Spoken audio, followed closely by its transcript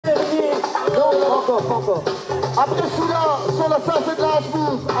pas encore. Après celui-là, sur la salle, c'est de la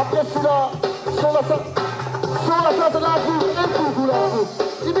smooth. Après celui-là, sur la salle, c'est de la smooth. Écoute-vous la smooth.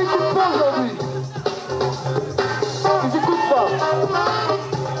 Ils n'écoutent pas aujourd'hui. Ils n'écoutent pas.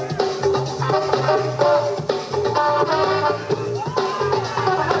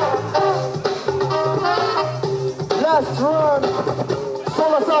 Last run. Sur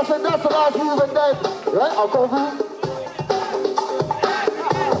la salle, c'est de la smooth. And then, ouais, encore vous.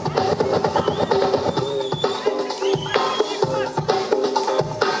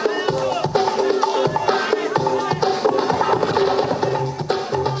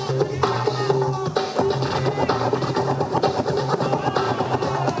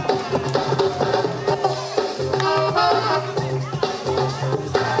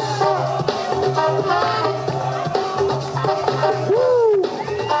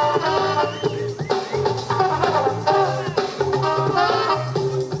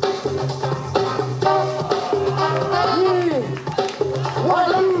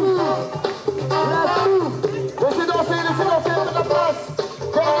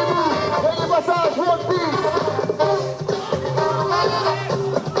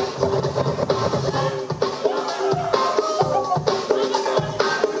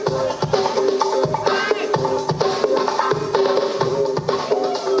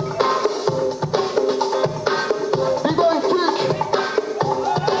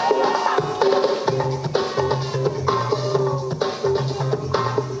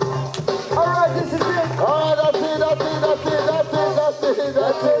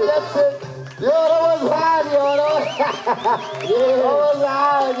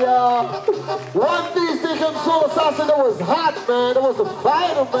 One piece taken Soul Assassin, that was hot, man. That was the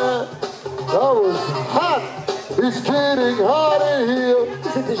final, man. That was hot. It's getting hot in here.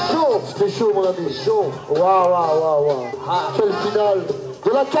 C'était chaud. C'était chaud, mon ami. Chaud. Waouh, waouh, waouh, waouh. Quelle finale.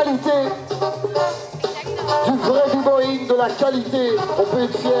 De la qualité. Du vrai b-boying, de la qualité. On peut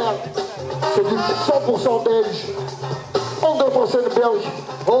être fier. C'est du 100% belge. 100% belge.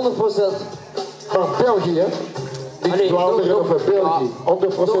 100%. Van België, hè? Niet Vlaanderen of België.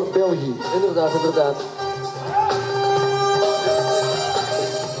 100% België. Inderdaad, inderdaad.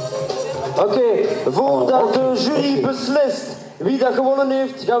 Oké, voordat de jury beslist wie dat gewonnen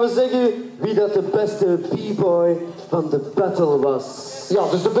heeft, gaan we zeggen wie dat de beste b-boy van de battle was. Ja,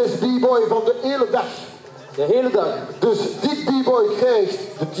 dus de beste b-boy van de hele dag. De hele dag. Dus die b-boy krijgt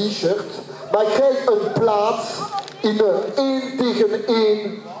de t-shirt, maar krijgt een plaats in de 1 tegen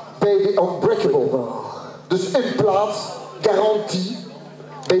 1 bij de Unbreakable. Dus een plaats, garantie,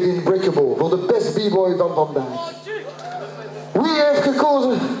 bij de Unbreakable. Voor de best b-boy van vandaag. Wie heeft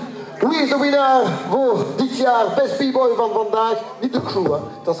gekozen? Wie is de winnaar voor dit jaar best b-boy van vandaag? Niet de crew, hè?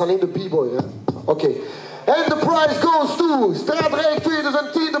 Dat is alleen de b-boy, hè? Oké. En de prize goes to Straatrijk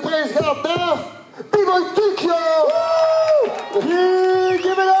 2010. De prijs gaat naar B-boy Tukje! Yeah, give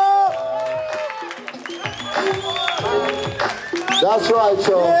it up! That's right,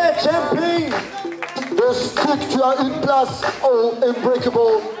 so. Yeah, champion! Dus Tuk, tu as une place au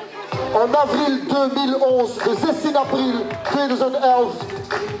Unbreakable. En avril 2011, de 16 april 2011.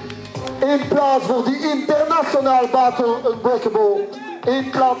 Een plaats voor die international battle Unbreakable. Een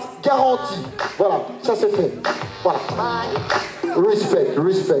plaats garantie. Voilà, ça c'est fait. Voilà. Respect,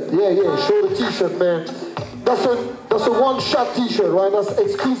 respect. Yeah, yeah, show the t-shirt, man. That's a one-shot t-shirt, right? That's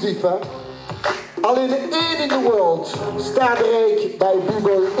exclusive, hè? Alleen één in the world. Straatrijk bij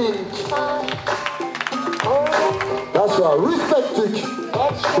Bboy Inc. That's right. Respect, Tuk.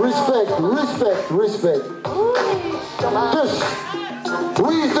 Respect, respect, respect. Dus,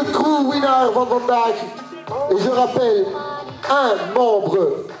 wie is de crew-winnaar van vandaag? Et je rappelle, un membre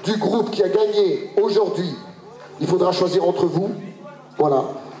du groupe qui a gagné aujourd'hui. Il faudra choisir entre vous. Voilà.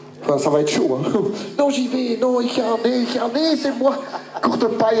 Enfin, ça va être chaud, hein. Non, j'y vais. Non, ik ga. Nee, c'est moi. Korte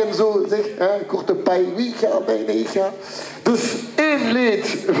paai en zo, zeg. Hein? Korte paai. Wie gaat? Nee, ik ga. Dus één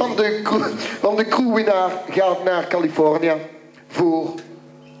lid van de crewwinnaar gaat naar Californië. Voor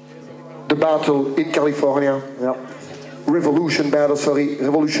de battle in Californië. Ja. Revolution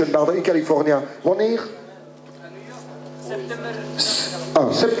Battle in Californië. Wanneer?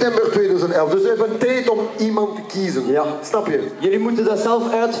 September 2011. Dus we hebben tijd om iemand te kiezen. Ja. Snap je? Jullie moeten dat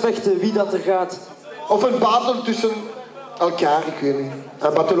zelf uitvechten wie dat er gaat. Of een battle tussen elkaar, ik weet niet.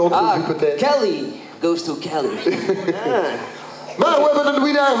 Een battle entre groepen tijd. Kelly goes to Kelly. Maar we hebben een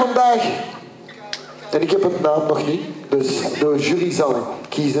winnaar vandaag. En ik heb het naam nog niet. Dus de jury zal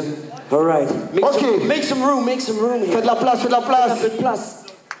kiezen. Alright. Oké. Make some room, make some room. Faites la place, faites la place. Faites place.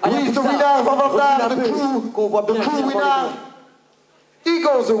 Wie is de winnaar van vandaag? De crew winnaar. He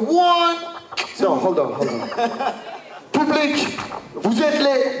goes a one. No, hold on. Publiek, vous êtes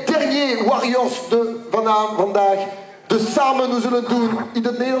les derniers warriors de vandaag. Dus samen we zullen doen in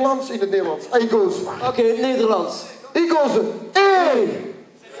het Nederlands. In het Nederlands. Hij goes. Oké, Nederlands. Ik goes. 1,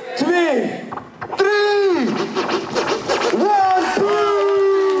 2,